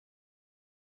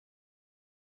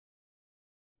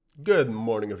Good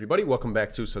morning, everybody. Welcome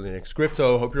back to Cilinix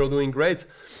Crypto. Hope you're all doing great.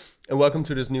 And welcome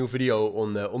to this new video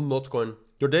on NOTCOIN,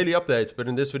 your daily update. But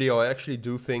in this video, I actually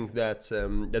do think that,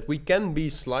 that we can be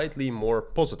slightly more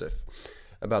positive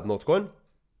about NOTCOIN.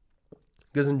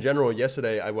 Because in general,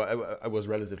 yesterday, I was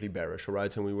relatively bearish, all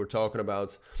right? And we were talking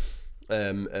about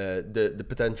the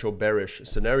potential bearish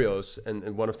scenarios.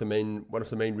 And one of the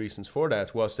main reasons for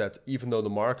that was that even though the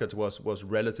market was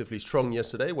relatively strong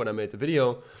yesterday when I made the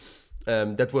video,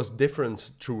 that was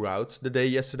different throughout the day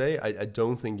yesterday. I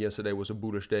don't think yesterday was a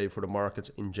bullish day for the markets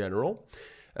in general.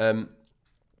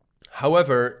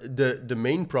 However, the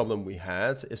main problem we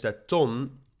had is that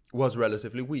TON was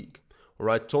relatively weak. All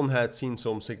right, TON had seen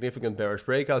some significant bearish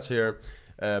breakouts here,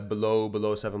 below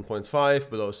 7.5,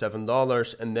 below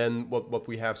 $7, and then what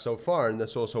we have so far, and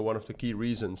that's also one of the key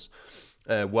reasons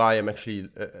why I'm actually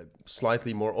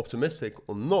slightly more optimistic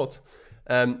on NOT.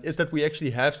 Is that we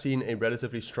actually have seen a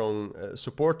relatively strong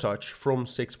support touch from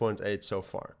 6.8 so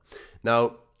far.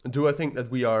 Now, do I think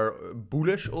that we are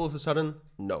bullish all of a sudden?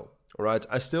 No. All right.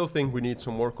 I still think we need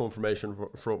some more confirmation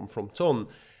from TON.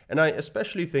 And I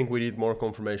especially think we need more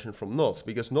confirmation from NOT,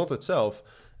 because NOT itself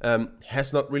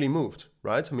has not really moved,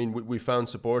 right? I mean, we found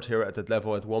support here at that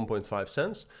level at 1.5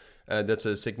 cents. That's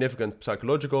a significant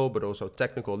psychological, but also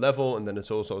technical level. And then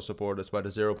it's also supported by the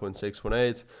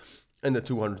 0.618 and the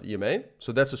 200 EMA.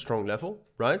 So that's a strong level,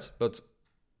 right? But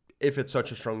if it's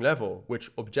such a strong level, which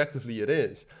objectively it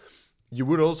is, you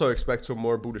would also expect some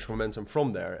more bullish momentum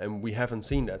from there. And we haven't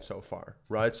seen that so far,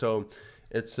 right? So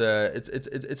it's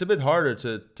a bit harder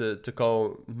to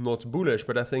call not bullish,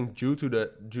 but I think due to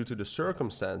the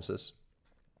circumstances,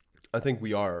 I think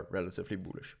we are relatively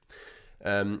bullish.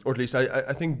 Or at least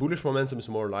I think bullish momentum is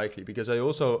more likely, because I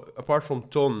also, apart from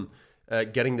TON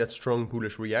getting that strong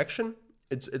bullish reaction,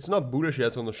 it's not bullish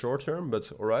yet on the short term,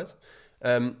 but all right.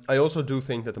 I also do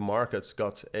think that the markets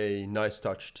got a nice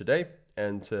touch today,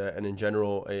 and in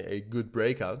general a good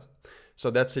breakout.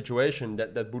 So that situation,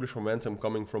 that bullish momentum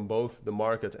coming from both the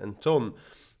market and TON,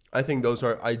 I think those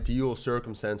are ideal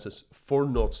circumstances for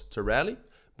NOT to rally,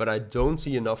 but I don't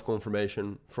see enough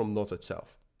confirmation from NOT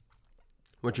itself.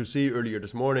 What you see earlier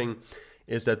this morning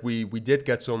is that we did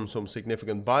get some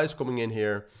significant buys coming in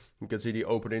here. You can see the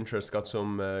open interest got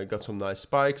some nice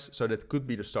spikes, so that could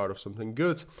be the start of something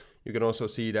good. You can also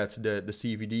see that the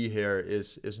CVD here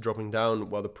is dropping down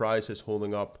while the price is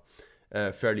holding up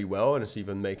fairly well, and it's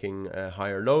even making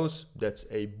higher lows. That's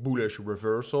a bullish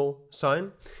reversal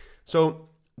sign. So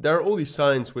there are all these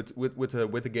signs with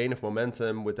the gain of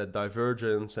momentum, with that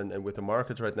divergence, and with the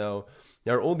market right now.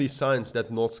 There are all these signs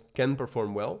that NOT can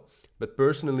perform well, but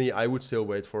personally, I would still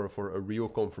wait for a real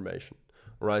confirmation,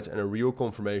 right? And a real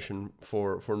confirmation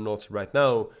for NOT right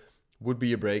now would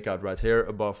be a breakout right here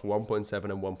above 1.7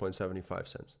 and 1.75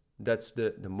 cents. That's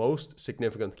the most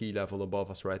significant key level above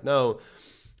us right now.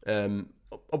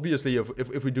 Obviously,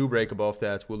 if we do break above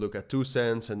that, we'll look at 2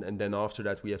 cents, and then after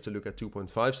that, we have to look at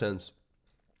 2.5 cents.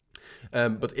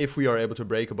 But if we are able to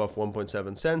break above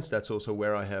 1.7 cents, that's also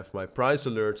where I have my price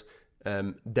alert.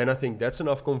 Then I think that's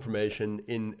enough confirmation,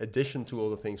 in addition to all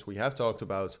the things we have talked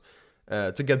about,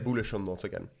 to get bullish on NOT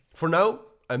again. For now,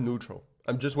 I'm neutral.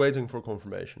 I'm just waiting for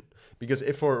confirmation, because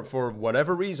if for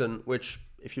whatever reason, which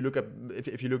if you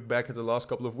look back at the last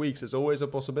couple of weeks, is always a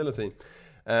possibility.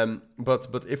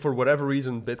 But if for whatever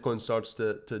reason Bitcoin starts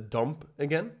to dump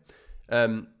again,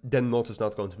 then NOT is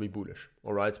not going to be bullish,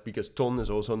 all right? Because TON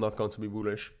is also not going to be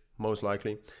bullish, most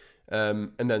likely.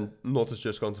 And then NOT is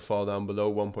just going to fall down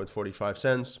below 1.45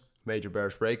 cents, major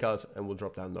bearish breakout, and will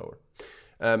drop down lower.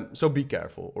 So be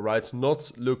careful, all right?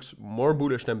 NOT looks more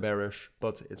bullish than bearish,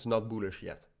 but it's not bullish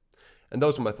yet. And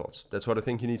those are my thoughts. That's what I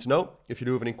think you need to know. If you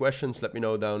do have any questions, let me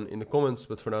know down in the comments.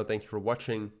 But for now, thank you for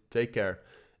watching. Take care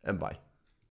and bye.